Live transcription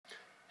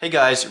Hey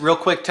guys, real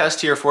quick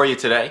test here for you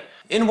today.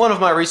 In one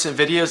of my recent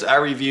videos, I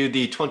reviewed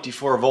the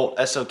 24 volt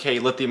SOK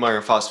lithium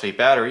iron phosphate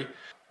battery.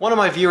 One of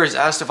my viewers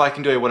asked if I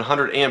can do a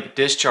 100 amp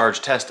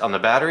discharge test on the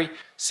battery,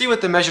 see what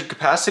the measured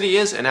capacity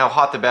is and how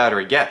hot the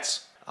battery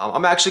gets.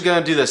 I'm actually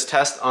going to do this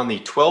test on the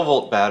 12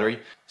 volt battery,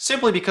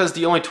 simply because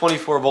the only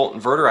 24 volt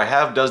inverter I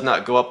have does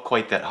not go up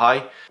quite that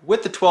high.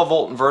 With the 12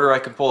 volt inverter I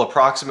can pull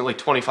approximately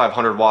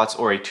 2500 watts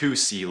or a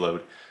 2C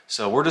load.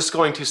 So we're just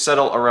going to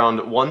settle around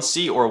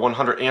 1C or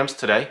 100 amps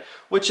today,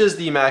 which is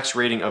the max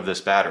rating of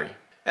this battery.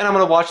 And I'm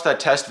going to watch that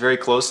test very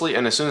closely,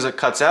 and as soon as it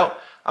cuts out,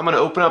 I'm going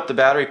to open up the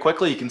battery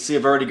quickly. You can see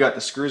I've already got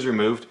the screws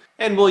removed,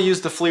 and we'll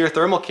use the FLIR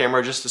thermal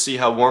camera just to see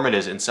how warm it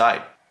is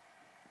inside.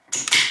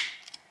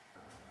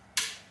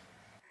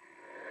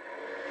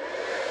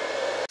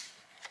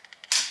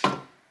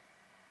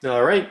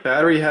 Alright,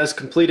 battery has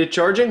completed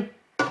charging.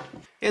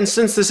 And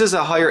since this is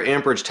a higher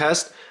amperage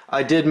test,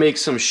 I did make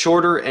some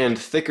shorter and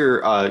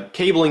thicker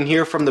cabling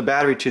here from the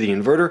battery to the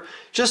inverter,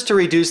 just to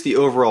reduce the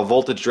overall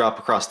voltage drop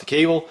across the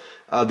cable.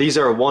 These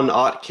are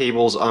 1/0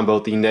 cables on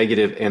both the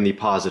negative and the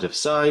positive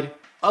side.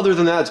 Other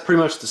than that, it's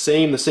pretty much the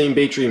same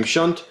Batrium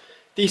shunt,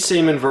 the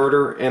same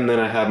inverter, and then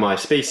I have my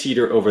space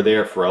heater over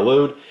there for a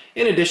load,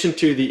 in addition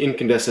to the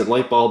incandescent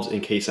light bulbs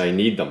in case I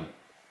need them.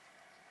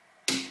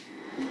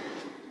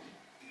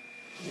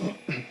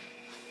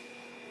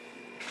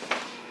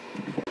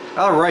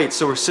 Alright,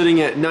 so we're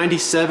sitting at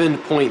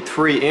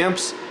 97.3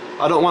 amps.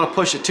 I don't want to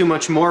push it too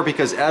much more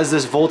because as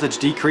this voltage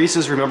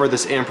decreases, remember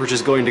this amperage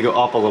is going to go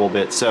up a little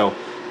bit. So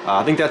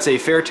I think that's a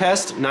fair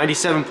test.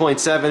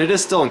 97.7, it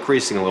is still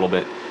increasing a little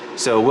bit.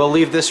 So we'll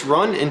leave this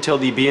run until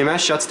the BMS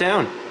shuts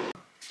down.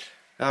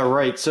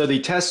 Alright, so the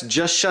test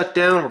just shut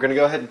down. We're going to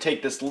go ahead and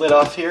take this lid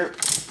off here.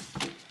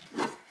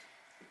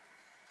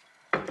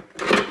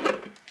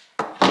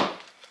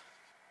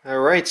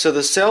 Alright, so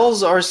the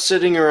cells are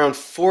sitting around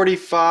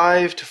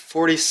 45 to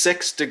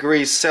 46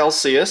 degrees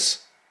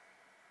Celsius.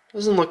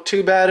 Doesn't look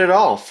too bad at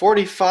all.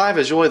 45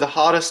 is really the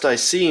hottest I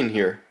see in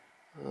here.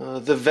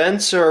 The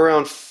vents are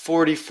around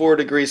 44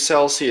 degrees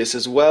Celsius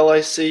as well,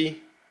 I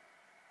see.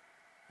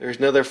 There's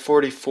another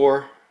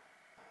 44.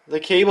 The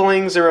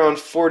cabling's around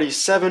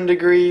 47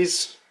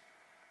 degrees.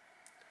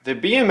 The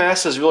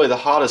BMS is really the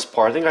hottest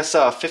part. I think I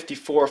saw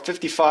 54,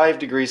 55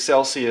 degrees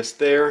Celsius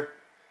there.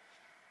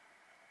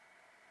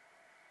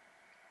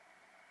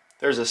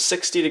 There's a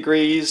 60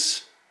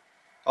 degrees.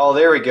 Oh,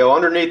 there we go.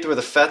 Underneath where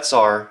the FETs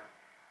are,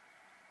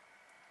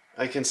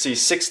 I can see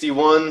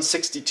 61,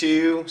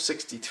 62,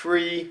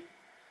 63.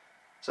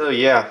 So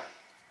yeah.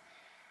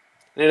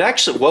 And it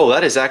actually, whoa,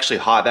 that is actually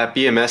hot. That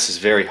BMS is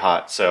very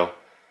hot. So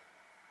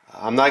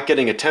I'm not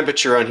getting a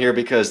temperature on here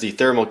because the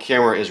thermal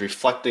camera is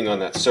reflecting on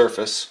that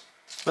surface.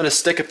 I'm going to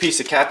stick a piece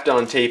of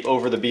Kapton tape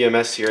over the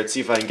BMS here and see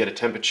if I can get a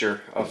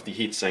temperature of the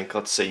heatsink.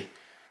 Let's see.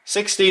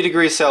 60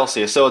 degrees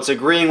Celsius, so it's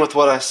agreeing with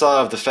what I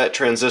saw of the FET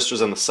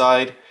transistors on the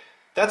side.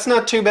 That's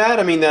not too bad.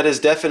 I mean, that is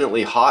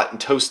definitely hot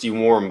and toasty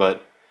warm,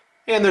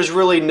 and there's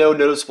really no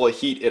noticeable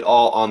heat at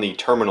all on the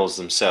terminals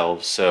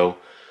themselves. So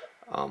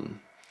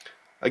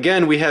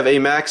again, we have a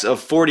max of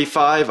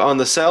 45 on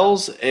the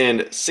cells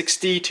and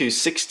 60 to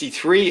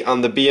 63 on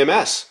the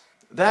BMS.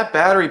 That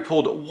battery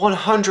pulled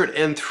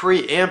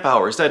 103 amp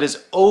hours. That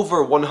is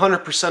over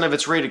 100% of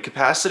its rated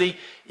capacity,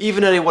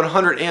 even at a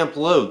 100 amp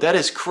load. That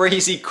is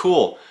crazy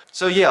cool.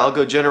 So yeah, I'll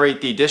go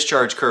generate the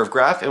discharge curve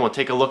graph and we'll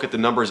take a look at the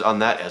numbers on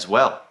that as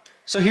well.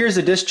 So here's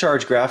the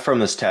discharge graph from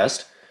this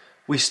test.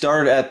 We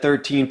started at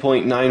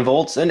 13.9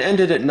 volts and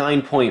ended at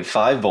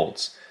 9.5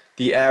 volts.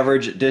 The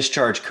average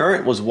discharge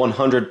current was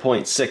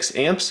 100.6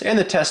 amps and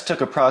the test took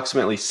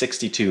approximately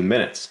 62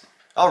 minutes.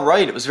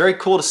 Alright, it was very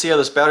cool to see how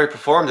this battery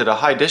performed at a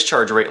high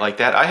discharge rate like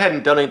that. I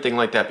hadn't done anything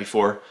like that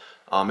before,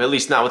 at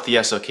least not with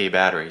the SOK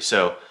battery.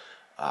 So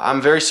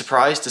I'm very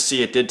surprised to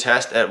see it did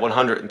test at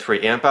 103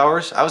 amp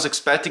hours. I was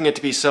expecting it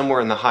to be somewhere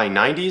in the high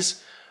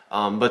 90s,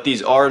 but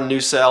these are new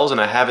cells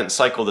and I haven't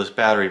cycled this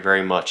battery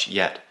very much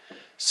yet.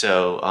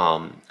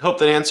 So hope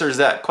that answers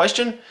that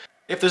question.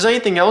 If there's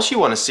anything else you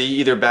want to see,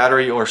 either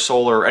battery or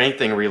solar or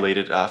anything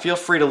related, feel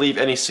free to leave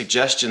any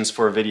suggestions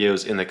for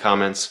videos in the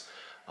comments.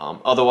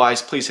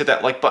 Otherwise, please hit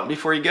that like button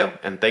before you go,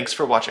 and thanks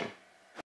for watching.